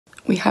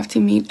We have to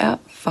meet at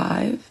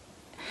 5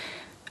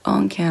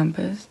 on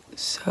campus,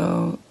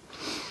 so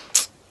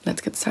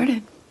let's get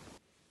started.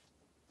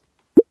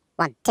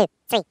 1, 2,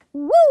 3.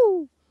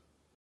 Woo!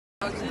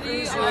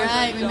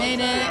 Alright, we made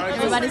it.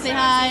 Everybody say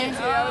hi.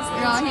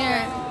 We're all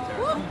here.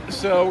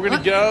 So we're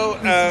gonna go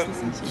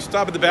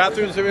stop at the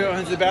bathroom. So everyone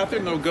heads to the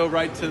bathroom, and we'll go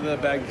right to the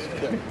bag. We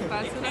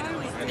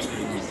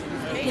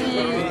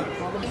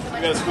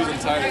gotta squeeze in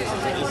time.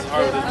 This is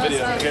hard with this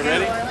video. Okay,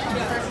 ready?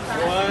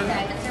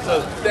 1.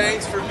 So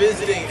thanks for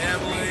visiting,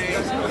 Emily.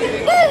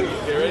 Okay,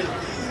 ready?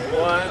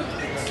 1,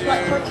 2.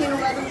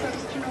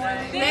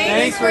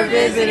 Thanks for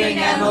visiting,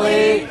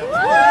 Emily. Woo!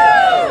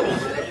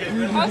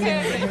 Okay. 1,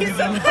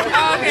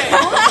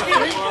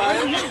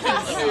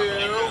 2.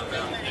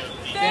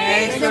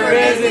 Thanks for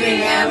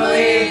visiting,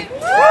 Emily.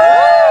 Woo!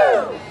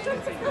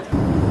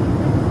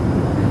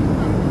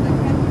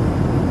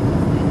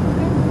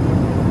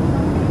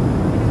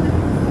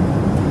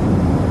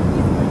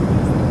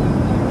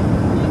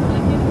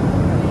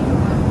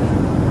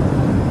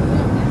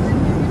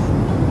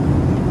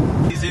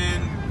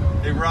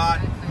 They rot,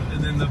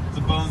 and then the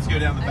bones go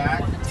down the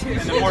back. And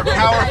the more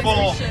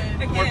powerful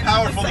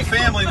the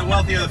family, the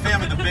wealthier the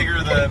family, the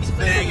bigger the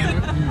thing,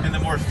 and the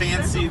more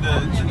fancy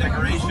the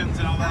decorations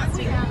and all that.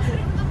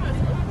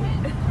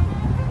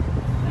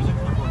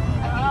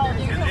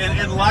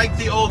 And like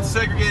the old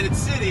segregated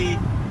city,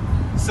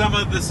 some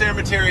of the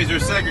cemeteries are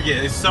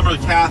segregated. Some are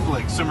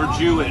Catholic, some are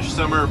Jewish,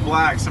 some are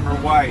black, some are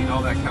white,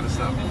 all that kind of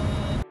stuff.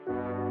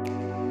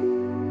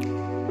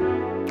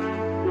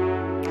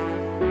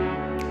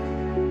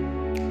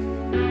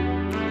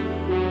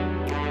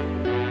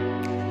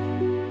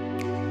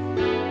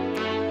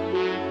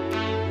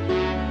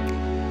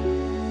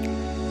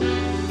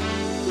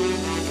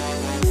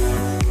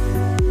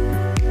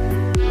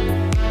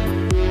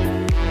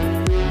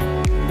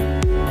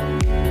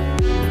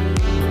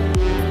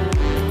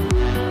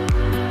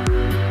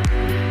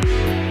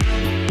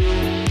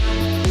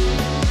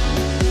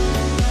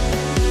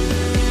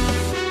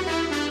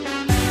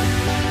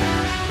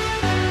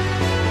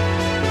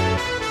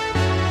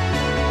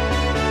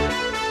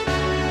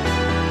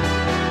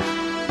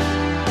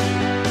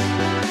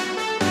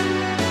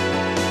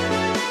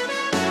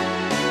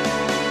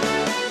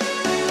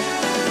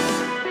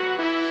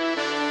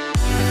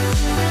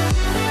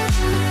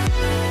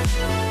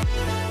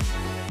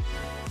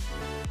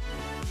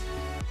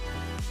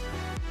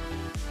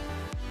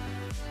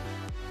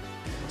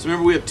 So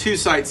remember, we have 2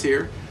 sites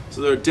here. So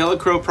there's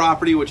Delacroix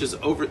property, which is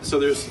over. So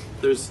there's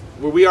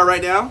where we are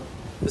right now.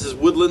 This is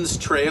Woodlands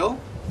Trail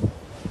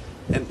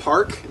and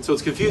Park, and so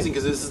it's confusing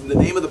because this is the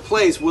name of the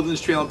place,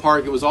 Woodlands Trail and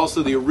Park. It was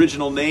also the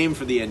original name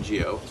for the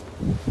NGO.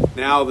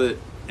 Now the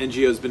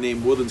NGO has been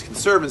named Woodlands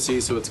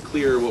Conservancy, so it's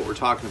clear what we're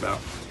talking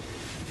about.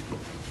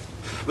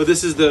 But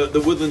this is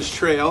the Woodlands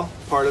Trail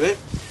part of it.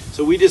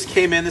 So we just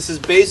came in. This is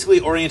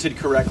basically oriented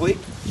correctly.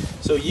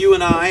 So you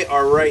and I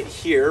are right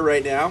here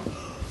right now.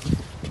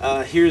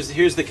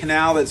 Here's the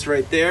canal that's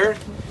right there.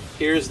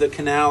 Here's the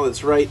canal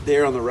that's right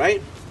there on the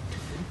right.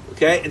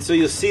 Okay, and so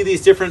you'll see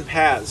these different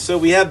paths. So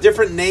we have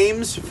different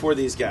names for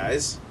these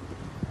guys.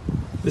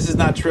 This is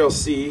not Trail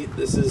C.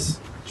 This is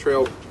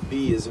Trail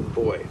B as in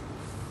boy.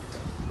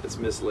 It's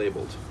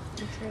mislabeled.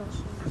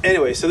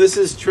 Anyway, so this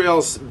is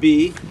Trail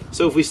B.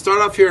 So if we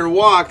start off here and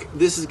walk,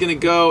 this is going to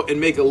go and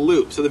make a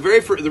loop. So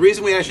the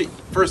reason we actually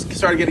first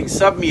started getting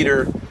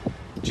sub-meter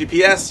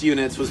GPS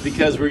units was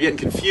because we were getting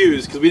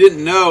confused because we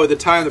didn't know at the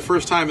time, the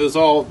first time it was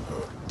all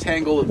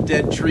tangled of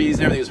dead trees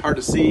and everything was hard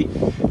to see.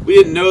 We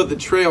didn't know that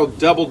the trail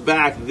doubled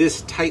back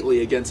this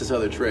tightly against this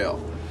other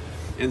trail.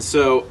 And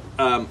so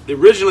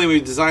originally we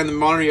designed the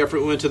monitoring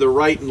effort, we went to the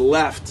right and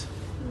left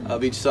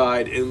of each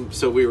side, and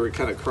so we were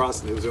kind of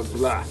crossing, it was a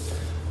blah.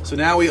 So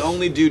now we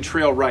only do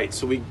trail right.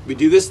 So we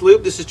do this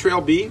loop, this is trail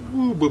B,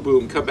 boom, boom,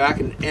 boom, come back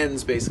and it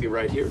ends basically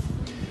right here.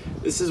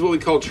 This is what we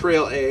call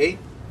trail A.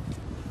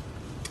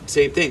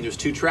 Same thing, there's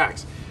 2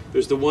 tracks.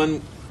 There's the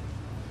one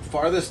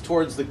farthest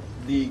towards the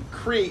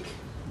creek,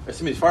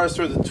 farthest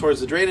towards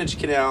the drainage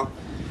canal,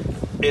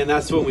 and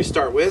that's the one we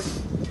start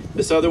with.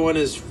 This other one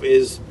is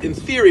in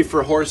theory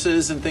for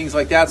horses and things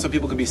like that, so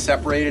people can be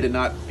separated and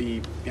not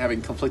be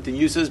having conflicting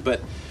uses, but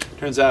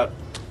turns out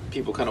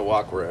people kind of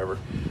walk wherever.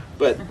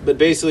 But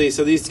basically,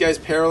 so these guys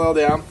parallel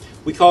down.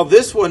 We call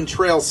this one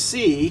Trail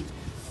C.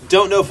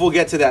 Don't know if we'll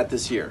get to that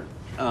this year.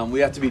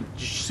 We have to be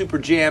super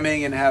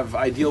jamming and have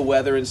ideal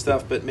weather and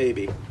stuff, but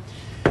maybe.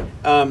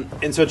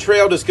 And so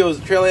Trail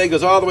A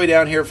goes all the way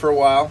down here for a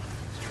while.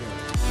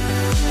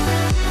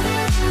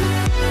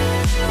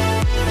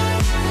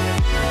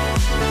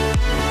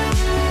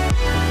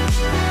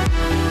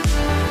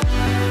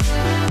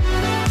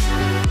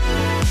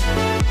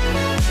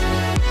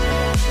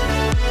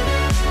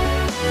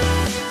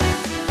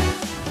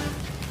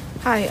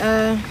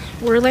 Hi,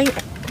 we're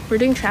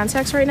doing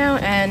transects right now,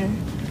 and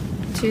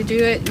to do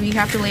it, we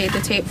have to lay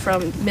the tape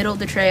from middle of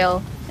the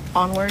trail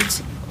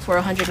onwards for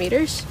 100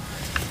 meters.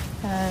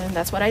 And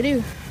that's what I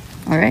do.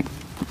 All right,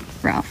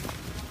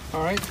 Ralph.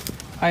 All right,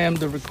 I am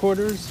the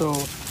recorder, so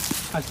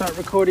I start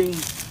recording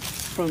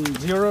from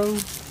 0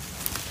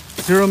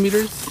 0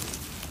 meters,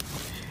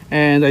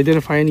 and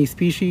identify any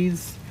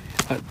species,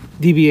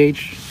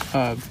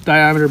 DBH,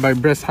 diameter by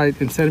breast height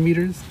in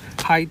centimeters,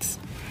 heights,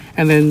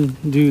 and then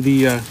do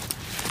the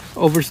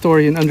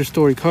overstory and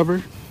understory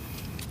cover,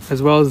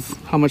 as well as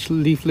how much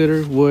leaf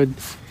litter, wood,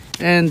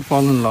 and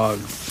fallen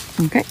logs.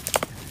 Okay.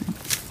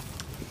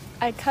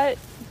 I cut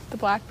the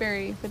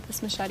blackberry with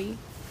this machete.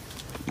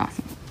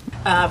 Awesome.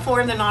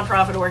 Formed the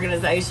nonprofit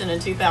organization in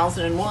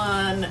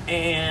 2001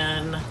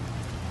 and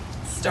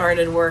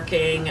started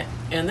working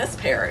in this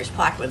parish,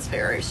 Plaquemines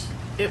Parish.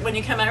 When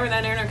you come over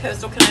that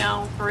Intercoastal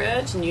Canal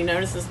Bridge and you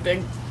notice this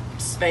big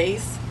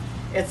space,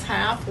 it's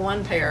half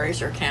one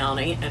parish or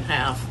county and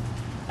half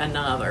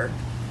another.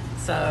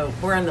 So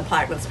we're in the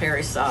Plaquemines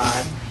Parish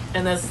side,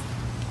 and this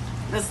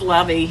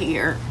levee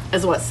here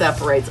is what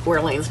separates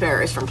Orleans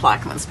Parish from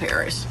Plaquemines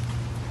Parish.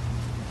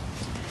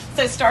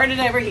 So started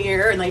over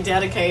here, and they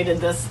dedicated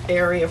this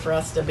area for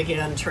us to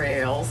begin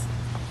trails,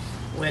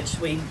 which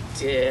we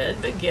did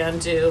begin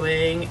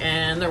doing,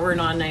 and there were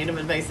non-native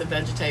invasive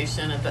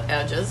vegetation at the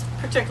edges,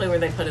 particularly where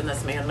they put in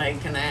this man-made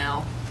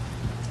canal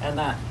and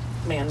that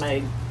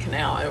man-made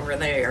canal over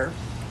there.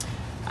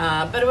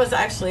 But it was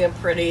actually a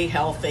pretty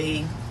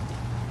healthy,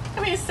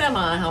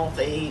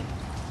 semi-healthy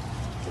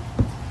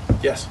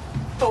Yes.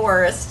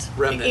 forest,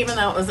 Remnant. even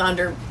though it was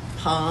under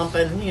pump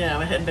and,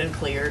 it had been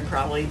cleared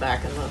probably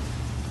back in the,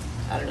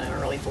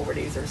 early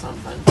 40s or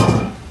something.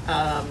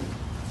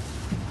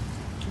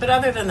 But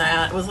other than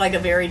that, it was like a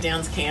very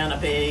dense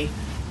canopy.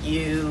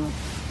 You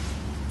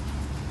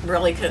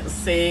really couldn't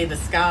see the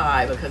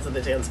sky because of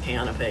the dense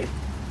canopy.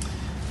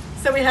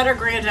 So we had our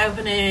grand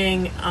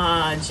opening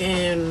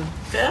June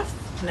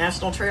 5th,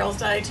 National Trails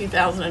Day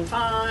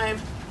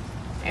 2005.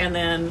 And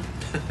then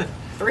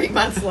 3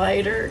 months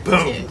later,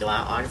 June, July,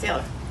 August,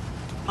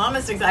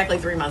 almost exactly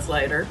 3 months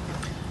later,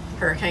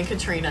 Hurricane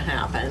Katrina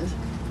happened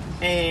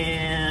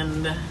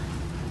and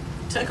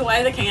took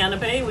away the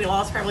canopy. We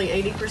lost probably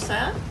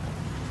 80%.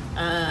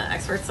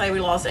 Experts say we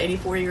lost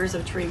 84 years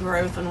of tree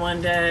growth in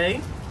one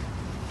day.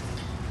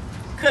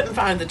 Couldn't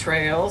find the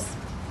trails.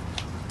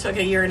 Took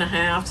a year and a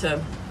half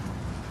to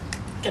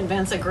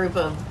convince a group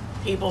of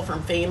people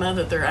from FEMA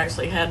that there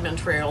actually had been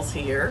trails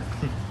here.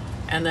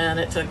 And then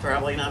it took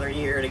probably another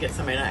year to get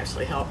somebody to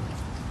actually help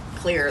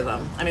clear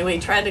them. We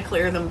tried to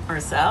clear them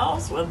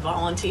ourselves with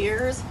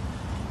volunteers,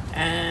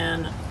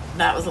 and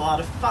that was a lot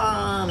of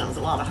fun. It was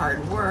a lot of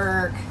hard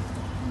work,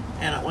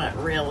 and it went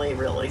really,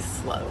 really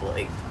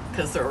slowly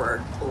because there were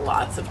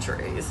lots of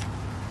trees,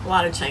 a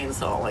lot of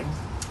chainsawing.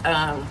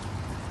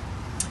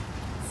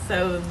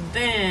 So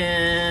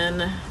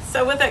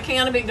with that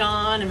canopy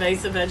gone,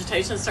 invasive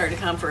vegetation started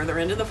to come further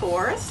into the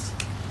forest,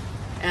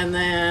 and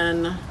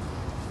then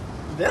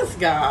this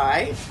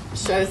guy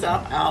shows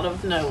up out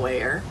of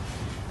nowhere.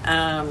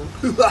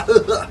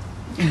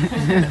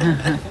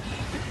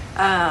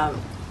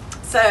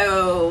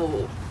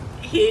 So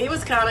he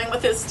was coming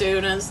with his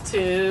students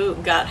to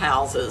gut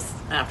houses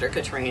after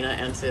Katrina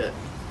and to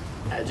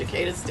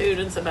educate his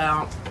students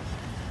about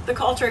the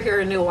culture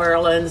here in New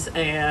Orleans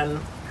and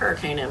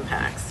hurricane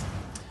impacts.